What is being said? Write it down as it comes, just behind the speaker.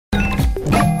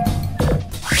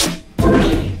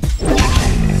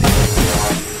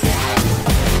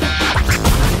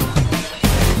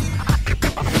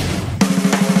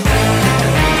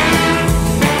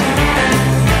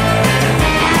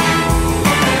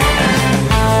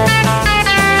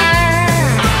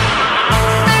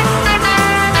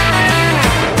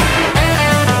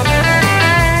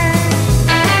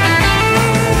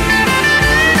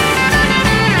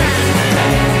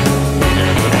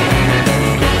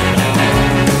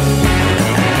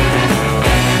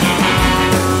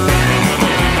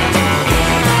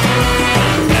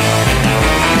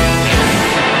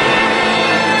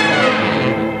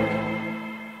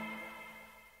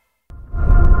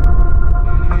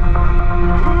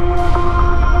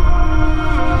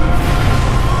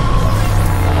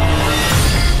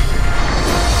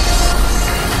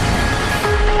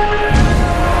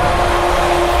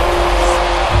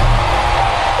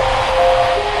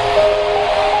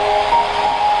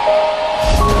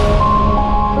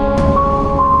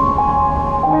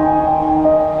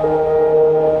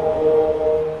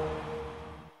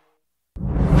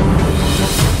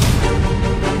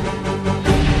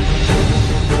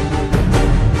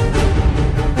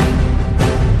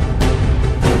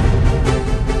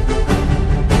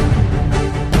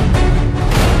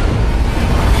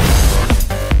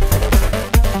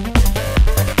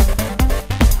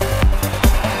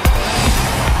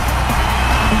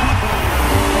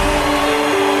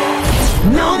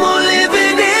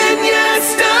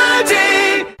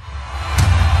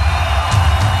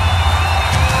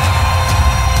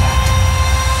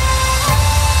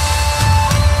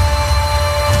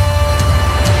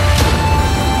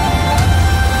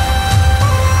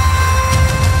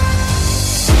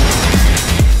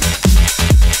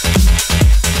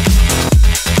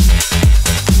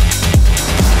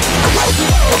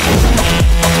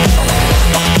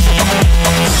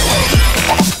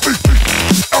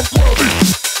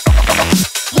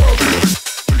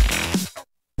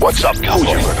What's up,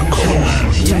 cowboy?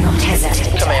 Do not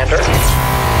hesitate. Commander.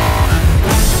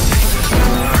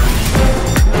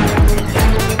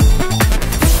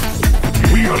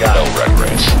 We got no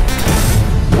regrets.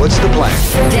 What's the plan?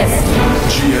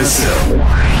 GSL.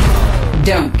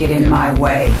 Don't get in my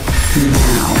way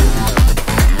now.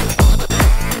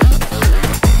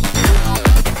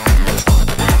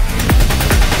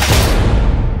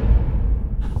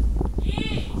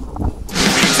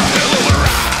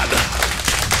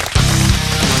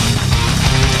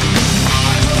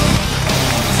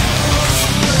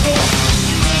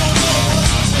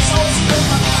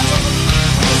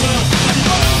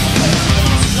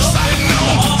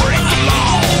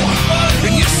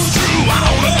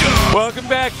 Welcome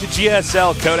back to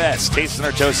GSL Code S. Tasting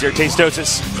our toast here.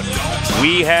 Tastosis.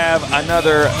 We have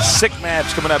another sick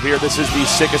match coming up here. This is the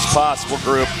sickest possible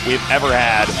group we've ever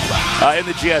had in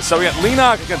the GSL. We got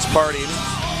Leenock against Party.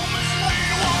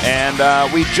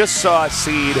 And we just saw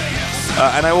Seed,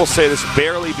 and I will say this,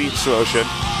 barely beat Suoshin.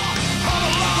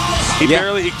 He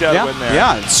barely eked out a win there.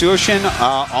 Yeah, Suoshin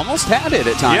almost had it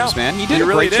at times, man. He did a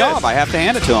great job. I have to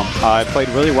hand it to him. Played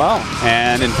really well.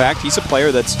 And in fact, he's a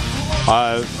player that's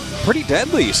pretty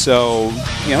deadly, so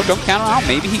don't count him out.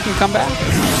 Maybe he can come back.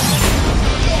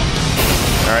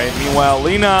 All right. Meanwhile,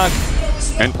 Leenock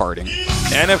and Parting,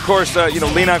 and of course,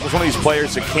 Leenock was one of these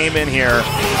players that came in here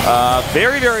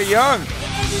very, very young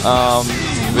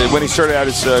when he started out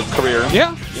his career.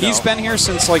 Yeah, he's been here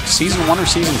since like season 1 or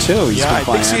season 2. He's been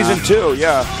playing, I think season 2.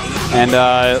 Yeah. And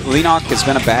Leenock has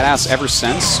been a badass ever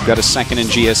since. Got a second in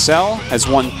GSL. Has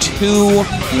won 2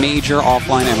 major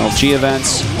offline MLG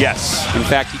events. Yes. In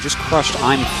fact, he just crushed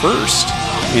I'm First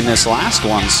in this last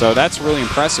one. So that's really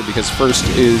impressive because First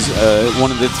is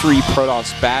one of the 3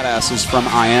 Protoss badasses from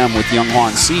IM with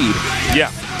Younghwan Seed.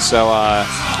 Yeah. So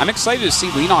I'm excited to see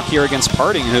Leenock here against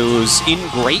Parting, who's in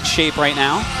great shape right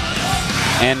now.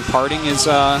 And Parting is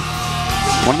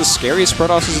one of the scariest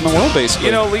Protosses in the world,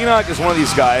 basically. Leenock is one of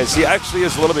these guys. He actually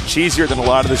is a little bit cheesier than a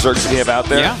lot of the Zergs that we have out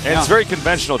there. Yeah, and it's very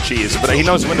conventional cheese, but he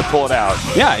knows when to pull it out.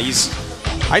 Yeah,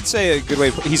 I'd say a good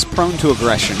way, he's prone to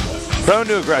aggression. Prone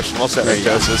to aggression. Well said,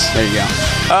 Joseph. There you go.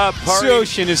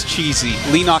 Suoshin is cheesy.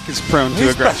 Leenock is prone to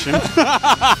aggression.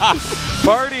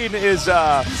 Parting is,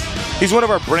 he's one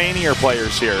of our brainier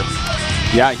players here.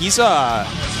 Yeah, he's,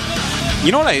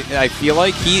 you know what I feel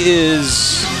like?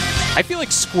 I feel like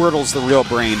Squirtle's the real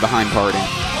brain behind Parting.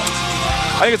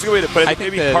 I think it's a good way to put it.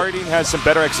 Maybe Parting has some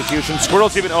better execution.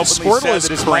 Squirtle's even openly said that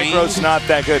his micro's not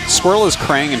that good. Squirtle is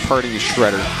Krang and Parting is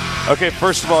Shredder. Okay,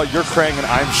 first of all, you're Krang and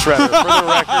I'm Shredder. For the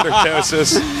record,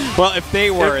 Artosis. Well, if they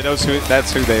were, that's who they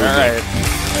would be. All right.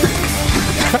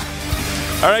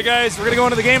 All right, guys, we're going to go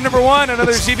into the game number 1.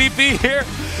 Another CVP here.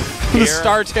 The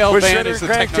Startail band is the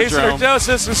Technodrome.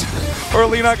 Artosis, or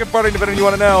Leenock and Parting, depending on you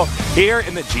want to know, here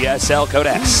in the GSL Code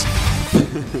S.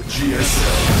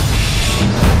 GSL.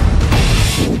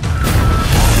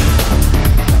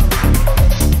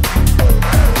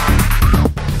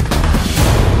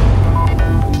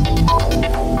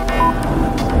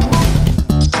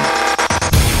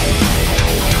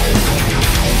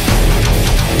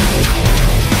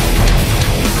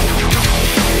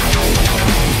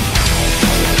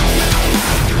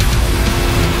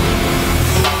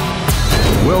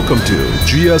 Welcome to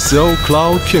GSL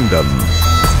Cloud Kingdom.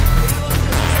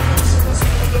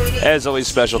 As always,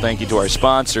 special thank you to our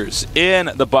sponsors. In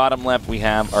the bottom left, we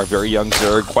have our very young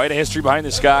Zerg. Quite a history behind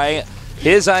this guy.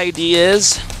 His ID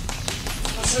is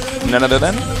none other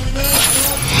than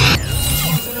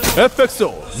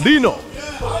FXO Leenock.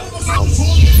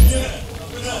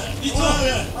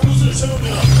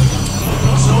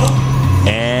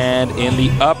 And in the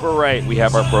upper right, we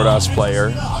have our Protoss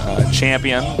player,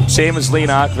 champion, same as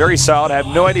Leenock, very solid. I have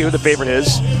no idea who the favorite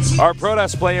is. Our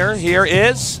Protoss player here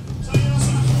is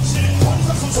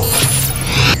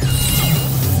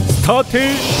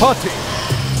Party.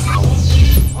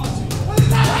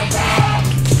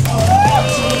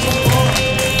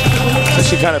 So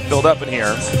she kind of filled up in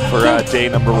here for day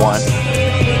number 1.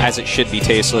 As it should be,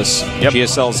 Tasteless. Yep.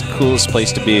 GSL's the coolest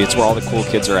place to be. It's where all the cool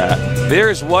kids are at.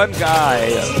 There's one guy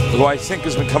who I think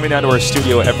has been coming down to our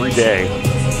studio every day.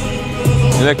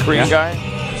 Is that Korean guy?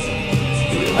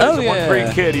 There's one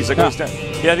Korean kid. He's like, goes down.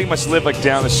 Yeah, I think he must live like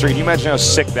down the street. Can you imagine how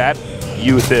sick that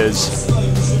youth is?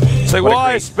 It's like,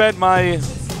 I spent my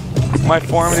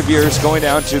formative years going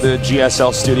down to the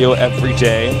GSL studio every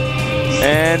day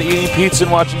and eating pizza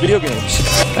and watching video games.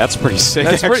 That's pretty sick.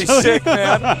 That's pretty sick,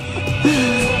 man.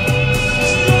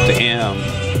 Damn,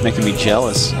 making me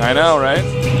jealous. I know, right?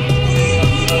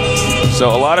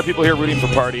 So a lot of people here rooting for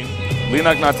Party.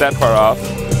 Leenock not that far off.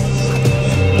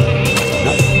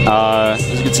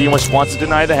 As you can see, he wants to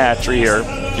deny the hatchery here.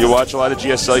 If you watch a lot of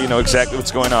GSL, you know exactly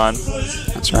what's going on.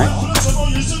 That's right.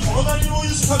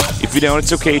 If you don't,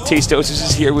 it's okay. Tastosis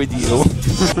is here with you.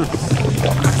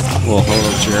 We'll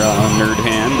hold your nerd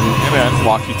hand and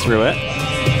walk you through it.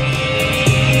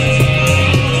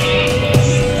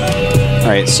 All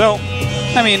right, so,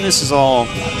 I mean, this is all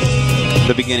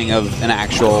the beginning of an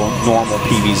actual normal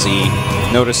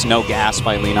PvZ. Notice no gas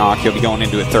by Leenock. He'll be going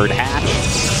into a third hatch.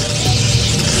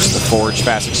 The Forge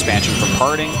fast expansion from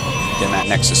parting. Getting that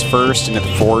Nexus first into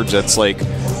the Forge. That's like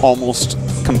almost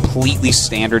completely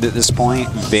standard at this point.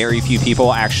 Very few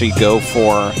people actually go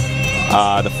for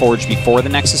the Forge before the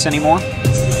Nexus anymore.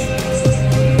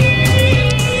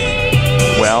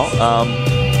 Well,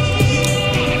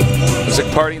 looks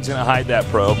like Parting's going to hide that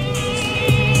probe.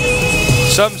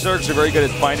 Some Zergs are very good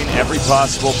at finding every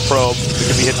possible probe that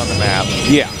can be hidden on the map.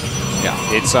 Yeah. Yeah,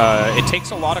 it takes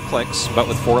a lot of clicks, but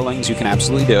with 4 lings you can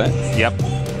absolutely do it. Yep.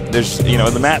 There's,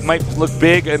 the map might look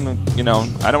big and, I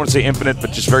don't want to say infinite,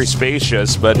 but just very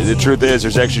spacious, but the truth is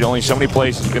there's actually only so many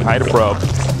places you can hide a probe.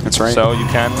 That's right. So you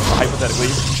can, hypothetically,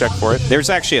 check for it. There's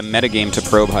actually a metagame to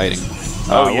probe hiding.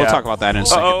 Oh, yeah. We'll talk about that in a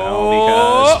second,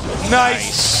 though, because...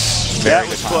 Nice! That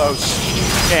was close.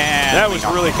 And that was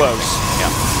really close.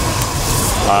 Yeah.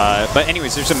 But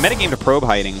anyways, there's a metagame to probe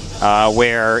hiding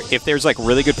where if there's like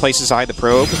really good places to hide the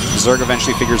probe, Zerg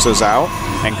eventually figures those out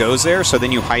and goes there, so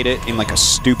then you hide it in like a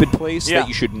stupid place that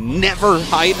you should never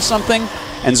hide something,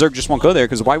 and Zerg just won't go there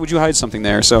because why would you hide something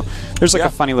there? So there's like a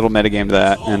funny little metagame to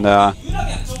that, and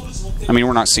I mean,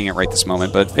 we're not seeing it right this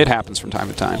moment, but it happens from time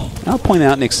to time. I'll point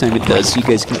out next time it does, so you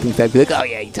guys can think back and be like, oh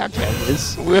yeah, you talked about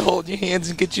this. We'll hold your hands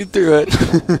and get you through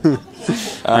it.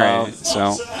 Alright,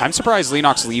 so I'm surprised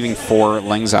Leenock's leaving 4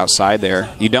 lings outside there.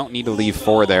 You don't need to leave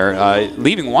 4 there.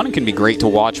 Leaving 1 can be great to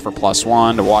watch for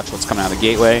 +1, to watch what's coming out of the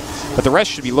gateway, but the rest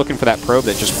should be looking for that probe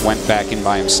that just went back in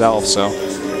by himself, so...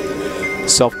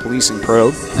 Self-policing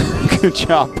probe. Good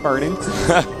job, Parting.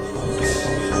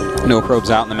 No probes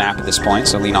out on the map at this point,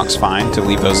 so Leenock's fine to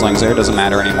leave those lings there. Doesn't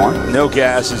matter anymore. No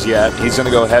gases yet. He's going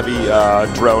to go heavy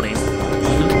droning.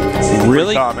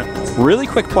 Really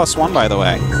quick +1, by the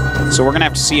way. So we're going to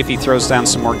have to see if he throws down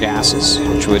some more gases,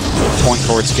 which would point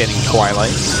towards getting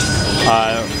Twilight.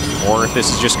 Or if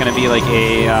this is just going to be like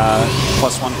a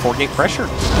 +1 4-gate pressure.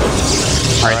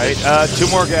 All right, 2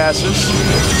 more gases.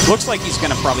 Looks like he's going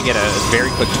to probably get a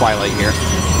very quick Twilight here.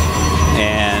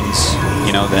 And,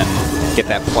 then get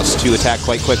that +2 attack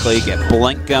quite quickly, get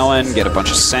Blink going, get a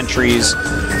bunch of sentries,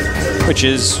 which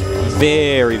is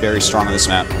very, very strong on this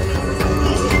map.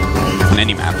 On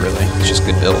any map, really. It's just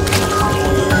good build.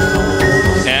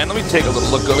 And let me take a little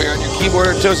look over here on your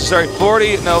keyboard. Sorry,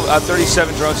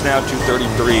 37 drones now to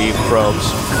 33 probes.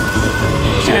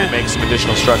 So yeah. Make some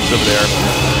additional structures over there.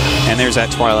 And there's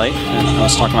that Twilight that I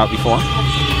was talking about before.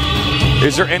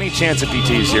 Is there any chance of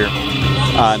DTs here?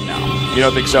 No. You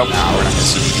don't think so? No, we're not going to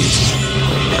see DTs.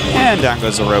 And down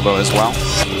goes the Robo as well.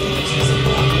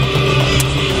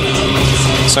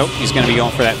 So he's going to be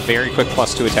going for that very quick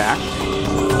 +2 attack.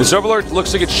 This Overlord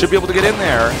looks like it should be able to get in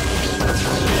there,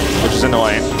 which is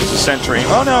annoying. It's a Sentry.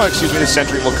 Oh no, excuse me, the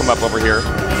Sentry will come up over here.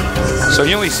 So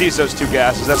he only sees those 2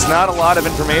 gases. That's not a lot of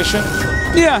information.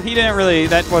 Yeah, he didn't really,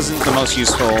 that wasn't the most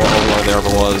useful Overlord there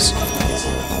ever was.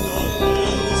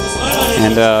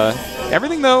 And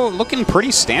everything, though, looking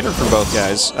pretty standard for both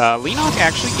guys. Leenock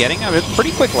actually getting a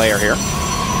pretty quick layer here.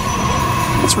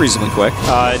 That's reasonably quick.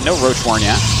 No Roachborn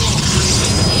yet.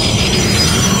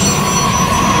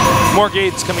 More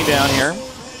gates coming down here.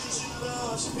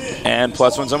 And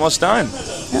 +1's almost done.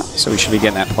 Yeah, so we should be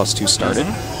getting that +2 started.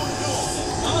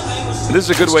 This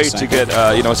is a good way to get,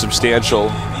 a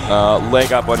substantial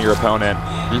leg up on your opponent.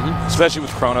 Especially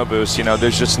with Chrono Boost,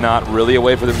 there's just not really a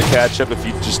way for them to catch up if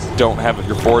you just don't have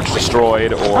your Forge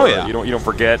destroyed or you don't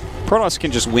forget. Protoss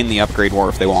can just win the upgrade war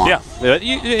if they want. Yeah.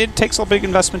 It takes a big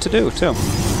investment to do, too.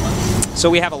 So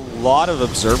we have a lot of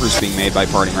observers being made by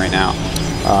Parting right now.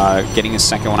 Getting his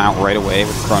second one out right away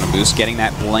with Chrono Boost, getting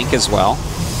that Blink as well.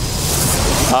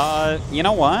 You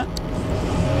know what?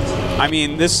 I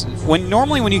mean,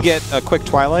 normally when you get a quick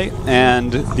Twilight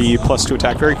and the +2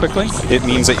 attack very quickly, it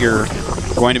means that you're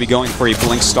going to be going for a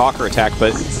Blink Stalker attack,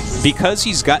 but because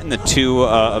he's gotten the 2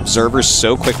 observers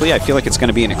so quickly, I feel like it's going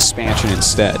to be an expansion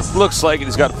instead. Looks like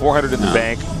he's got 400 in the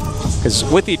bank. Because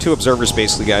with the 2 observers,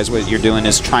 basically, guys, what you're doing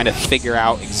is trying to figure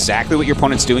out exactly what your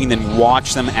opponent's doing and then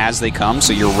watch them as they come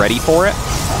so you're ready for it.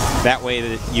 That way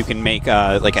that you can make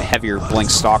like a heavier Blink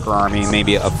Stalker army,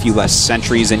 maybe a few less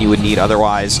sentries than you would need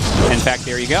otherwise. In fact,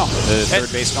 there you go. The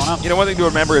third base going up. One thing to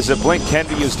remember is that Blink can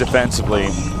be used defensively.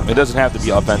 It doesn't have to be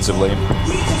offensively.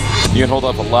 You can hold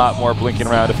up a lot more blinking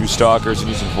around a few stalkers and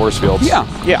using force fields. Yeah,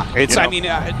 yeah. It's. You know? I mean,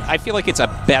 I feel like it's a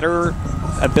better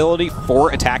ability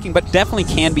for attacking, but definitely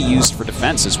can be used for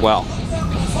defense as well.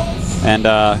 And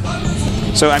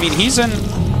so, I mean, he's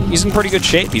in pretty good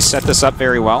shape. He's set this up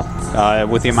very well.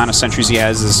 With the amount of sentries he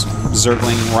has, this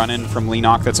Zergling run-in from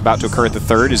Leenock that's about to occur at the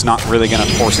 3rd is not really going to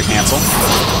force a cancel.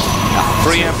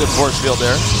 Preemptive force field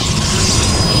there.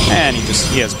 And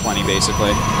he has plenty,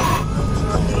 basically.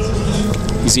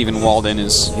 He's even walled in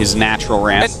his natural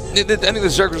ramp. And I think the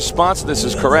Zerg's response to this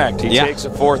is correct. He takes a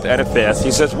 4th and a 5th.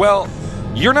 He says, well,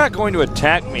 you're not going to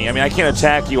attack me. I mean, I can't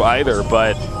attack you either,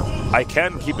 but I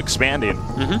can keep expanding.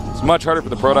 It's much harder for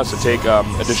the Protoss to take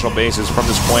additional bases from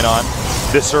this point on,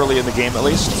 this early in the game at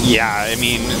least. Yeah, I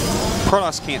mean,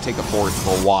 Protoss can't take a 4th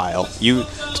for a while. To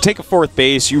take a 4th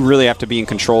base, you really have to be in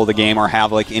control of the game or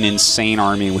have like an insane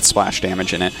army with splash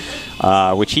damage in it,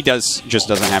 which he just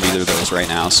doesn't have either of those right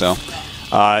now. So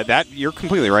that you're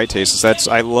completely right, Tasis.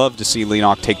 I love to see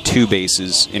Leenock take 2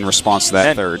 bases in response to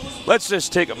that and 3rd. Let's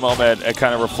just take a moment and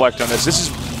kind of reflect on this. This is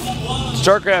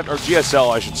StarCraft, or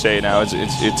GSL, I should say now.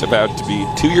 It's about to be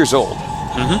 2 years old.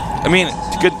 I mean,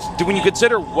 when you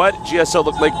consider what GSL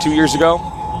looked like 2 years ago,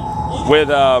 with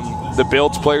the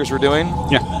builds players were doing,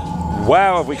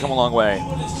 wow, have we come a long way.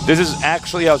 This is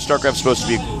actually how StarCraft's supposed to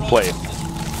be played.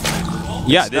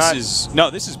 Yeah,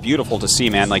 this is beautiful to see,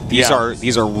 man. Like these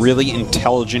are really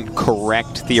intelligent,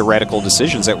 correct theoretical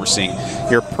decisions that we're seeing.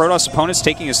 Your Protoss opponent's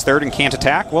taking his 3rd and can't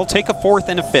attack. Well, take a 4th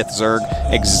and a 5th, Zerg.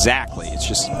 Exactly.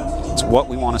 It's what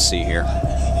we want to see here.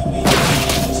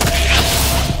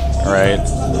 All right.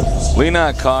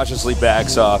 Leenock cautiously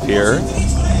backs off here.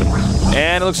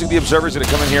 And it looks like the Observer's going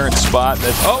to come in here and spot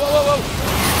this. Oh, whoa, whoa, whoa.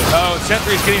 Oh,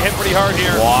 Sentry's getting hit pretty hard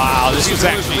here. Wow, this was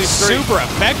actually super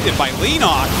effective by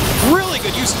Leenock. Really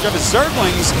good usage of his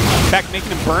Zerglings. In fact,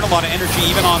 making him burn a lot of energy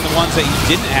even on the ones that he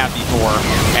didn't have before.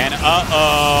 And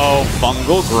uh-oh,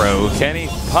 fungal growth. Can he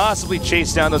possibly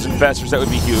chase down those infestors? That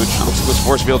would be huge. Looks like those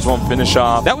force fields won't finish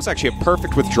off. That was actually a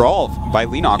perfect withdrawal by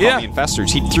Leenock on the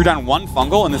infestors. He threw down 1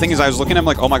 fungal, and the thing is, I was looking at him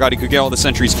like, oh my god, he could get all the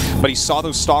sentries. But he saw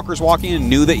those stalkers walking and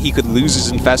knew that he could lose his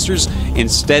infestors.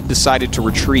 Instead, decided to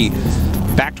retreat.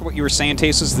 Back to what you were saying,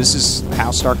 Tasis, this is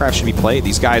how StarCraft should be played.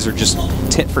 These guys are just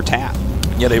tit for tat.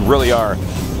 Yeah, they really are.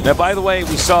 Now, by the way,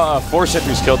 we saw 4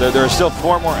 sentries killed there. There are still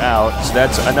 4 more out, so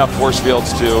that's enough force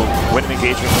fields to win an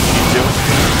engagement from G2.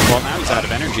 Well, now he's out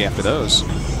of energy after those.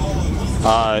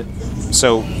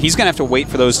 So he's going to have to wait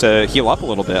for those to heal up a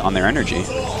little bit on their energy.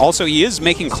 Also, he is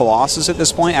making Colossus at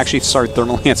this point. Actually, started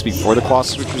Thermal Lance before the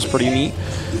Colossus, which was pretty neat.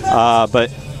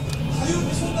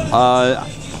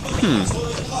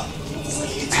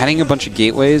 Adding a bunch of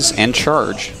gateways and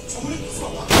charge.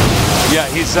 Yeah,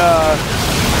 he's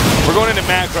we're going into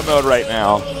macro mode right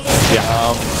now.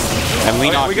 Yeah. And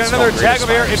Leenock, we got another attack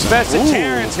over here. Infested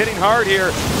Terrans hitting hard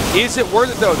here. Is it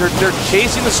worth it though? They're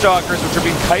chasing the stalkers, which are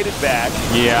being kited back.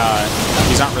 Yeah,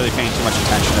 he's not really paying too much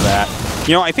attention to that.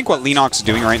 You know, I think what Leenock's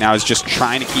doing right now is just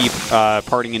trying to keep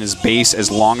parting in his base as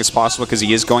long as possible because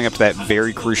he is going up to that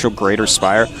very crucial Greater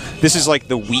Spire. This is like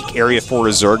the weak area for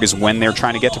a Zerg is when they're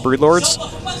trying to get to Broodlords.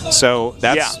 So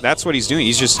that's what he's doing.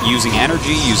 He's just using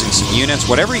energy, using some units,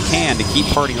 whatever he can to keep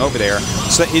parting over there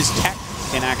so that his tech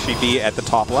can actually be at the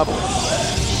top level.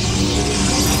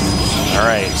 All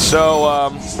right,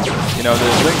 so, you know, the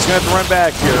Link's going to have to run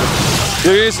back here.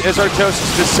 There is, as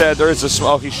Artosis just said, there is a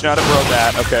small... Oh, he should not have rolled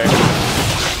that. Okay.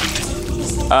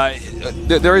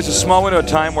 There is a small window of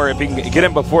time where if he can get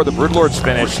him before the Broodlord's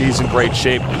finish, he's in great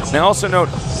shape. Now, also note,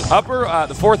 upper,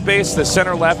 the 4th base, the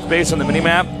center-left base on the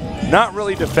minimap, not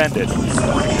really defended.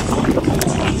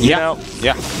 You know?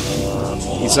 Yeah.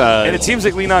 He's, and it seems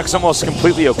like Leenock's almost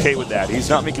completely okay with that. He's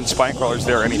not making spine crawlers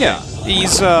there or anything. Yeah,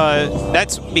 he's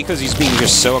that's because he's being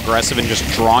just so aggressive and just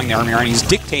drawing the army around. He's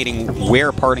dictating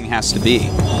where parting has to be.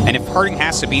 And if parting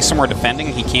has to be somewhere defending,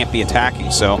 he can't be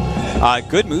attacking. So,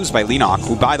 good moves by Leenock,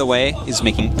 who, by the way, is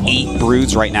making 8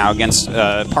 broods right now against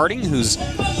parting, who's,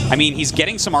 I mean, he's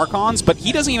getting some Archons, but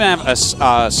he doesn't even have a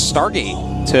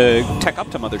Stargate to tech up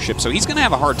to Mothership, so he's going to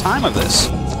have a hard time of this.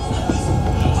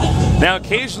 Now,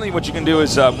 occasionally what you can do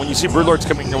is when you see Broodlords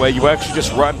coming your way, you actually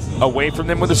just run away from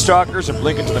them with the Stalkers and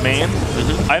blink into the main.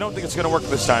 I don't think it's going to work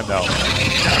this time, though.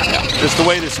 Just the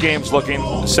way this game's looking,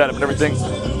 the setup and everything.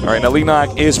 All right, now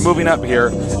Leenock is moving up here.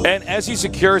 And as he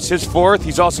secures his 4th,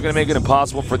 he's also going to make it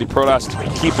impossible for the Protoss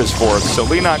to keep his 4th. So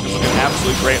Leenock is looking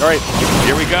absolutely great. All right,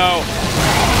 here we go.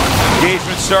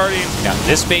 Engagement starting. Yeah,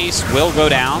 this base will go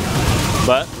down.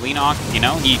 But Leenock, you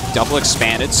know, he double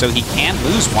expanded, so he can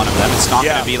lose one of them. It's not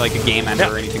going to be like a game ender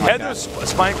or anything like that. Had those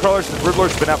spine crawlers, the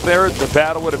Broodlord's been up there, the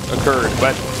battle would have occurred.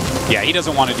 But Yeah, he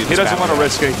doesn't want to do this. He doesn't want to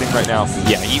risk anything right now.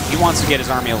 Yeah, he wants to get his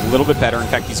army a little bit better. In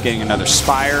fact, he's getting another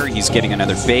Spire. He's getting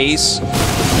another base.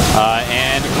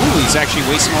 And he's actually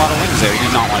wasting a lot of wings there. He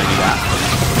did not want to do that.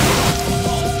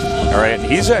 All right, and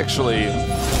he's actually...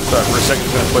 Sorry, for a second,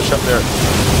 he's going to push up there.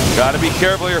 Got to be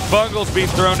careful here. Fungal's being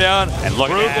thrown down. And look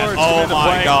Brood at that. Lords Oh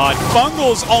my god.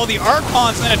 Fungal's all the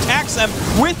Archons and attacks them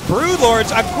with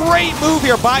Broodlords. A great move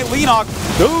here by Leenock.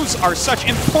 Those are such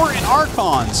important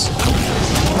Archons.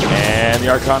 And the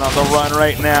Archon on the run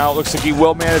right now. Looks like he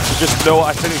will manage to just... No,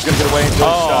 I think he's going to get away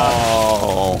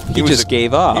until he just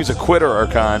gave up. He was a quitter,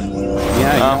 Archon.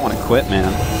 Yeah, you don't want to quit,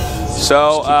 man.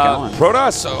 So,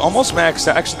 Protoss almost maxed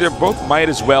out. Actually, they're both might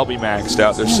as well be maxed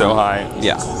out. They're so high.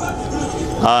 Yeah.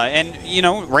 And, you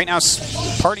know, right now,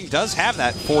 Parting does have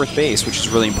that 4th base, which is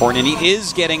really important. And he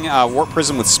is getting Warp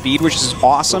Prism with speed, which is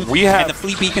awesome. And the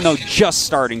Fleet Beacon, though, just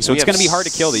starting. So it's going to be hard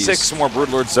to kill these. 6 more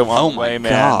Broodlords on the way,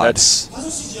 man. God.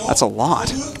 That's a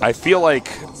lot. I feel like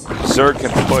Zerg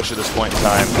can push at this point in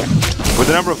time. With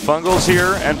the number of Fungals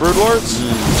here and Broodlords.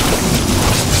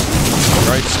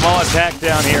 All right, small attack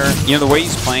down here. You know, the way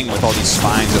he's playing with all these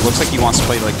spines, it looks like he wants to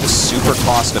play like the super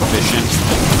cost-efficient,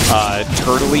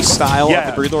 turtley style of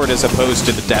the Broodlord as opposed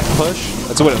to the death push.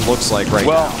 That's what it looks like right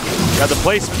now. Well, yeah, the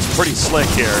placement's pretty slick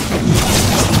here.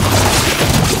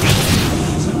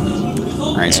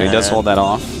 All right, so he does hold that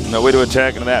off. No way to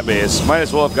attack into that base. Might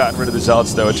as well have gotten rid of the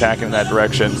Zealots, though, attacking in that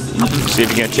direction. See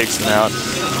if he can't take them out.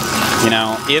 You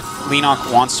know, if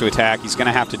Leenock wants to attack, he's going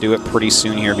to have to do it pretty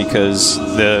soon here because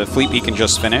the Fleet Beacon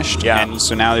just finished. Yeah. And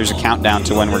so now there's a countdown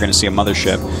to when we're going to see a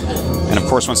Mothership. And of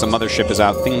course, once the Mothership is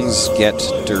out, things get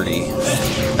dirty.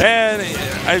 And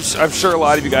I'm sure a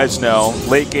lot of you guys know,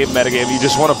 late game, metagame, you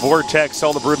just want to Vortex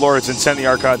all the Broodlords and send the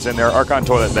Archons in there. Archon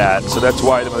toilet that. So that's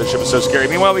why the Mothership is so scary.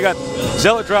 Meanwhile, we got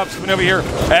Zealot drops coming over here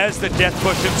as the death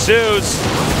push ensues.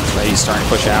 He's starting to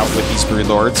push out with these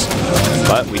Broodlords.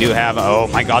 But we do have, oh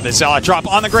my god, the Zealot drop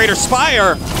on the Greater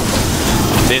Spire!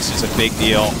 This is a big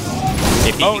deal.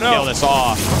 If he can kill this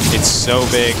off, it's so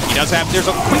big. He does have, there's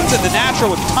a Queens of the Natural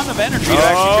with a ton of energy to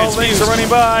actually transfuse. Links are running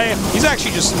by. He's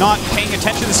actually just not paying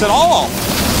attention to this at all.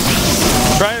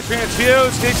 Trying to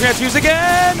transfuse. Can he transfuse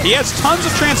again? He has tons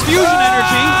of transfusion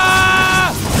energy.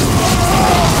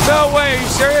 No way, are you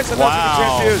serious?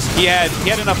 Wow. He had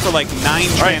enough for like 9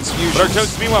 transfusions.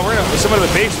 But meanwhile, we're going to some of the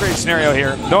base raid scenario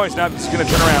here. No, he's not. He's going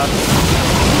to turn around.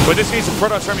 But this means the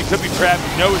Protoss army could be trapped.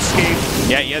 No escape.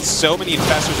 Yeah, he has so many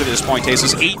infestors at this point,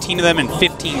 Tasteless. 18 of them and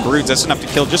 15 broods. That's enough to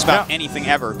kill just about anything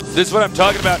ever. This is what I'm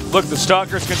talking about. Look, the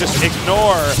Stalkers can just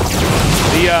ignore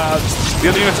the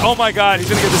other units. Oh my god, he's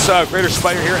going to get this Greater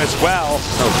Spider here as well.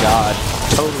 Oh god.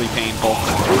 Totally painful.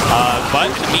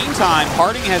 But in the meantime,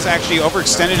 Parting has actually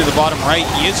overextended to the bottom right.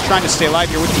 He is trying to stay alive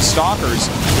here with these Stalkers.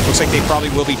 Looks like they probably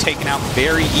will be taken out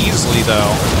very easily,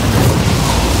 though.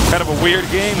 Kind of a weird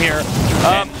game here.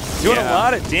 Doing a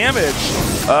lot of damage.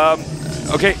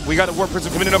 Okay, we got the Warp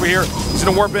Prism coming in over here. He's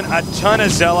going to warp in a ton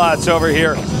of Zealots over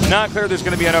here. Not clear there's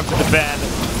going to be enough to defend.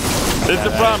 This is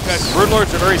the problem, guys.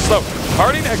 Broodlords are very slow.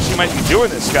 Parting actually might be doing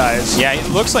this, guys. Yeah, it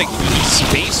looks like he's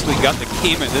basically got the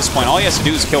game at this point. All he has to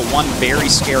do is kill one very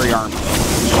scary army.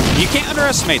 You can't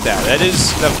underestimate that. That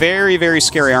is a very, very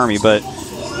scary army, but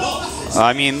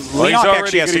I mean, Leenock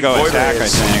actually has to go attack, I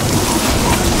think.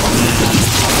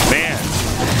 Man.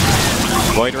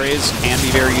 Void Rays can be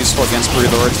very useful against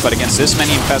Broodlords, but against this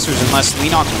many infestors, unless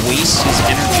Leenock wastes his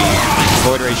energy,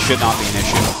 Void Rays should not be an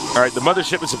issue. All right, the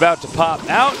Mothership is about to pop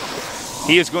out.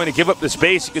 He is going to give up this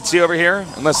base you can see over here,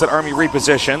 unless that army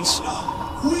repositions.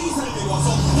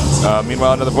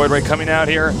 Meanwhile, another Void Ray coming out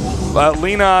here.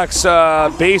 Leenock's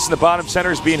base in the bottom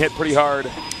center is being hit pretty hard.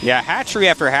 Yeah, hatchery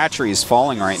after hatchery is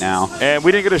falling right now. And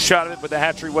we didn't get a shot of it, but the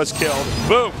hatchery was killed.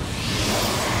 Boom!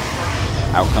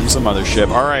 Out comes the Mothership.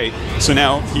 All right, so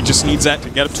now he just needs that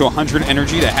to get up to 100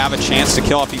 energy to have a chance to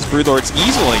kill off these Broodlords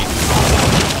easily.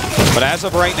 But as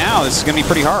of right now, this is going to be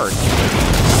pretty hard.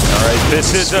 All right,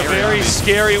 this is a very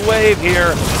scary wave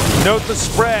here. Note the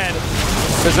spread,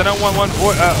 because I don't want one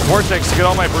Vortex to get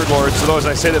all my Broodlords, so those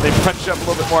I say that they punch up a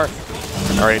little bit more.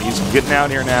 All right, he's getting out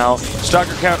here now.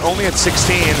 Stalker count only at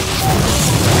 16.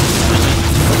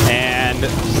 And,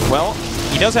 well,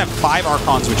 he does have 5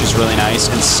 Archons, which is really nice,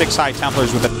 and 6 High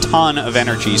Templars with a ton of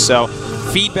energy. So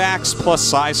feedbacks plus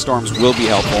Size Storms will be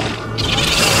helpful.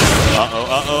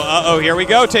 Uh-oh, here we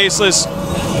go, Tasteless.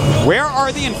 Where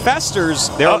are the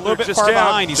infestors? They're a little bit far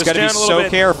behind. He's got to be so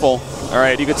careful. All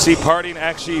right, you can see Parting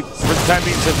actually, for the time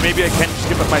being, says maybe I can just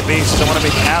give up my base. I want to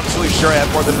make absolutely sure I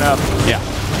have more than enough. Yeah.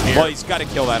 here. Well, he's got to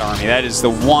kill that army. That is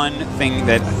the one thing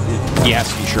that he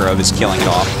has to be sure of, is killing it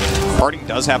off. Parting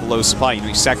does have a low supply. You know,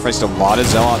 he sacrificed a lot of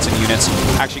Zealots and units,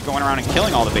 actually going around and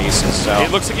killing all the bases. So it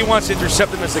looks like he wants to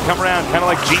intercept them as they come around, kind of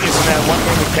like Genius in that one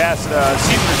game we cast a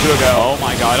season or two ago. Oh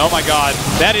my god, oh my god.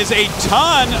 That is a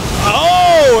ton.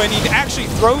 Oh, and he actually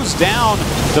throws down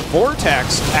the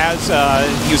Vortex as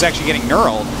he was actually getting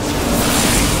knurled.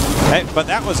 But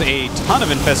that was a ton of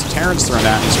Infested Terrans thrown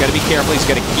down. He's got to be careful. He's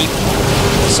got to keep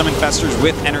some Infestors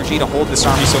with energy to hold this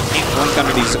army so it can't blink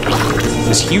under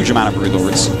this huge amount of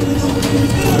Broodlords.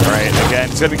 All right,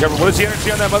 again, it's going to be covered. What is the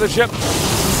energy on that Mothership?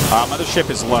 Mothership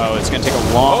is low. It's going to take a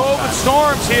long time. But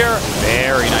storms here.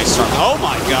 Very nice storm. Oh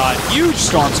my god, huge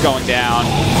storms going down.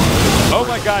 Oh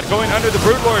my god, going under the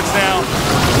Broodlords now.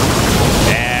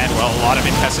 And, well, a lot of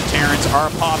Infested Terrans are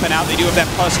popping out. They do have that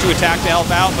 +2 attack to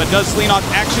help out, but does Leenock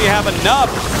actually have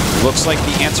enough? Looks like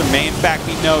the answer may in fact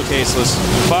be no, Tasteless.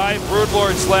 5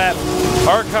 Broodlords left.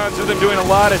 Archons with them doing a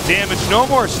lot of damage. No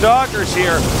more Stalkers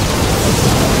here.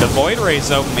 The Void Rays,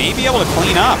 though, may be able to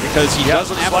clean up because he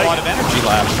doesn't have a lot of energy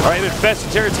left. All right, the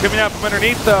Infested Terrans coming out from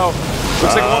underneath, though.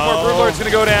 Looks like one more Broodlord's going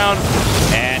to go down.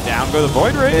 And down go the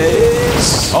Void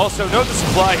Rays. Also, note the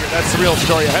supply here. That's the real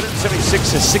story.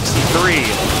 176 to 63.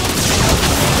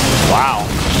 Wow.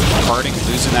 Parting,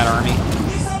 losing that army.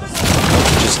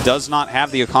 Just does not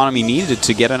have the economy needed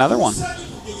to get another one.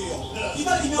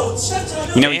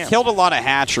 You know, he killed a lot of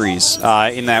hatcheries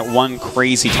in that one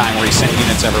crazy time where he sent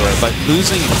units everywhere, but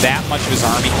losing that much of his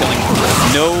army, killing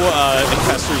no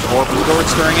Infestors or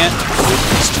Broodlords during it,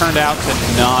 has turned out to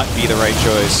not be the right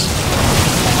choice.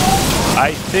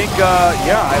 I think,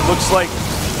 yeah, it looks like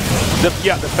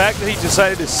the fact that he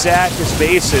decided to sack his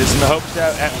bases in the hopes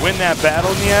to win that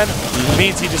battle in the end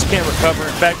means he just can't recover.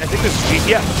 In fact, I think this is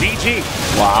GG.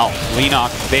 Wow, Leenock,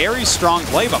 very strong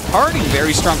play, but Parting,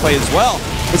 very strong play as well.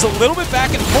 It's a little bit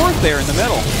back and forth there in the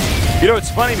middle. You know,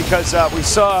 it's funny because we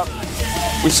saw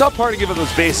Parting give up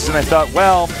those bases, and I thought,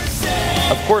 well,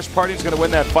 of course Parting's going to win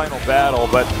that final battle,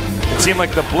 but it seemed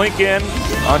like the blink in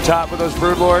on top of those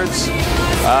Broodlords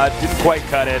didn't quite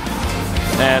cut it,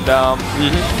 and I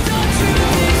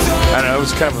don't know, it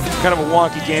was kind of a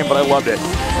wonky game, but I loved it.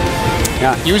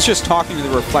 Yeah, he was just talking to the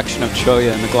reflection of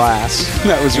Choya in the glass.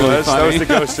 That was really funny. That was the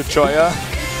ghost of Choya.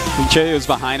 And Choya was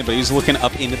behind him, but he was looking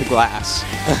up into the glass.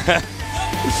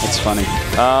 That's funny.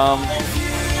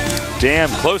 Damn,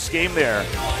 close game there.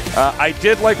 I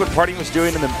did like what Parting was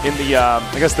doing in the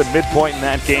I guess the midpoint in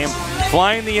that game,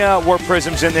 flying the Warp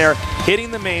Prisms in there, hitting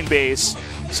the main base,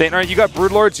 saying, all right, you got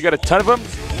Broodlords, you got a ton of them.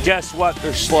 Guess what?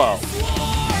 They're slow.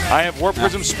 I have Warp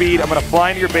Prism speed. I'm going to fly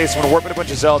into your base. I'm going to warp in a bunch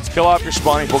of Zealots, kill off your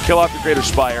spawning pool, kill off your Greater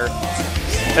Spire.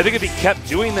 I think if he kept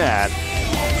doing that,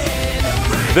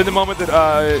 then the moment that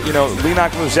you know,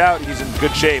 Leenock moves out, he's in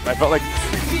good shape. I felt like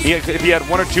if he had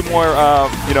 1 or 2 more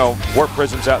you know, Warp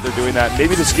Prisms out there doing that,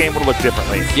 maybe this game would have looked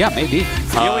differently. Yeah, maybe.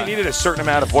 He only needed a certain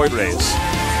amount of Void Rays.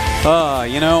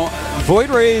 You know,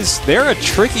 Void Rays, they're a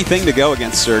tricky thing to go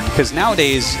against, Zerg, because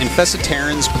nowadays Infested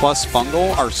Terrans plus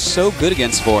Fungal are so good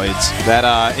against Voids that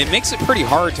it makes it pretty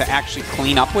hard to actually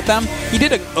clean up with them. He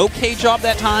did an okay job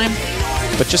that time,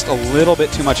 but just a little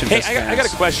bit too much Infested Terrans. I got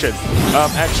a question.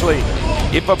 Actually,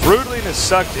 if a Broodling is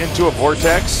sucked into a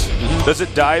Vortex, does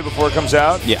it die before it comes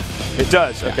out? Yeah. It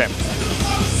does? Yeah. Okay.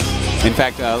 In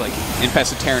fact, like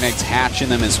Infested Terran eggs hatch in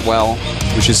them as well,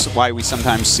 which is why we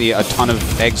sometimes see a ton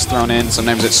of eggs thrown in.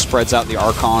 Sometimes it spreads out the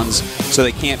Archons, so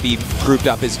they can't be grouped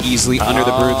up as easily under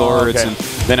the Broodlords. Okay. And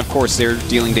then, of course, they're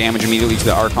dealing damage immediately to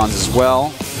the Archons as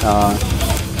well. Yeah,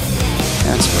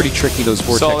 it's pretty tricky, those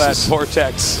Vortexes. Saw that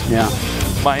Vortex. Yeah.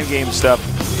 Mind game stuff.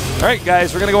 All right,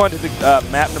 guys, we're going to go on to the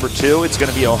map number 2. It's going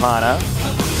to be Ohana.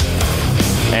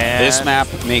 And this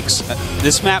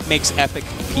map makes epic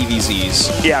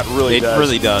PVZs. Yeah, it really does. It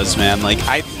really does, man. Like,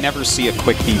 I never see a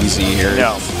quick PVZ here.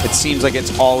 No. It seems like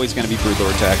it's always going to be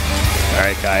Broodlord tech. All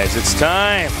right, guys, it's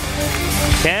time.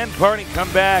 Can Parting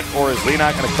come back, or is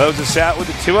Leenock going to close us out with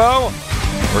a 2-0?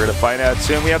 We're going to find out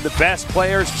soon. We have the best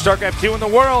players for StarCraft 2 in the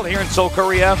world here in Seoul,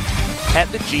 Korea at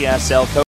the GSL.